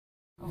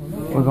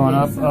We're going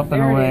up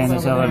and away in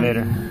this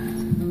elevator.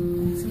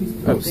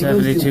 Up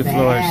 72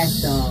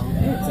 floors.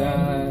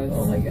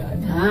 Oh my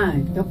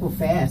God. Double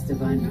fast,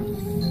 Ivan.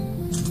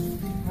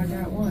 I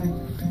got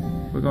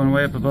one. We're going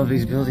way up above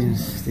these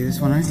buildings. See this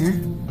one right here?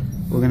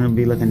 We're gonna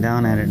be looking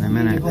down at it in a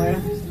minute.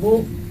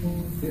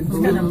 It's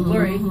kind of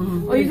blurry.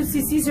 Oh, you can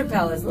see Caesar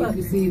Palace. Look.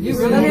 You see You the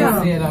really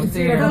Caesar. see it up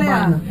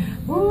there.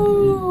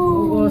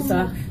 Ooh.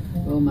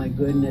 Oh my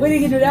goodness. Where do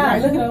you do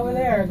that? Look at over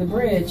there, the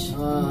bridge.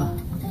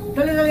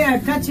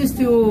 Touches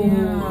to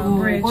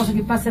Bridge.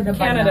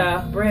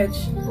 Canada Bridge.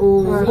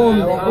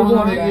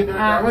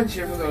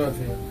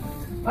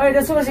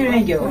 That's what you're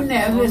making.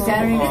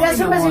 That's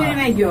what you're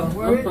making.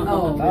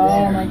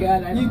 Oh my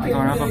God.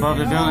 Going up above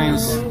the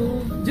buildings.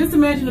 Just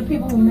imagine the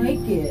people who make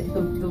it.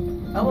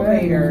 The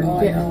elevator.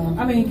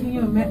 I mean, can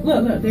you imagine?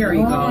 Look, there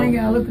you go. Oh my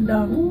God, look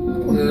down.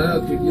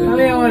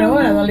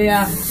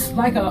 It's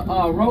like a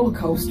roller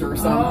coaster or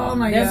something. Oh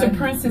my There's God. a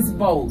princess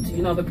boat.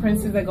 You know, the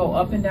princes that go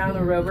up and down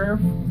the river.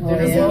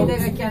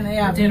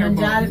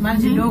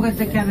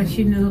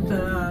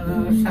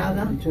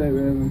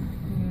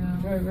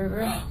 Detroit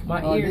River.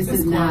 My Oh, ears this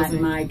is not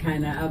closing. my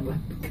kind of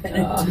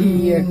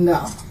tea.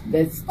 No.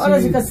 That's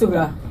tea.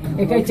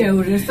 E che c'è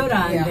un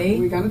ristorante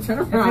We gotta turn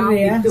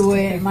e around.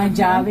 dove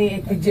mangiavi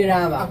e ti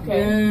girava.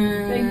 Okay.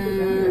 Thank you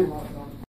very much.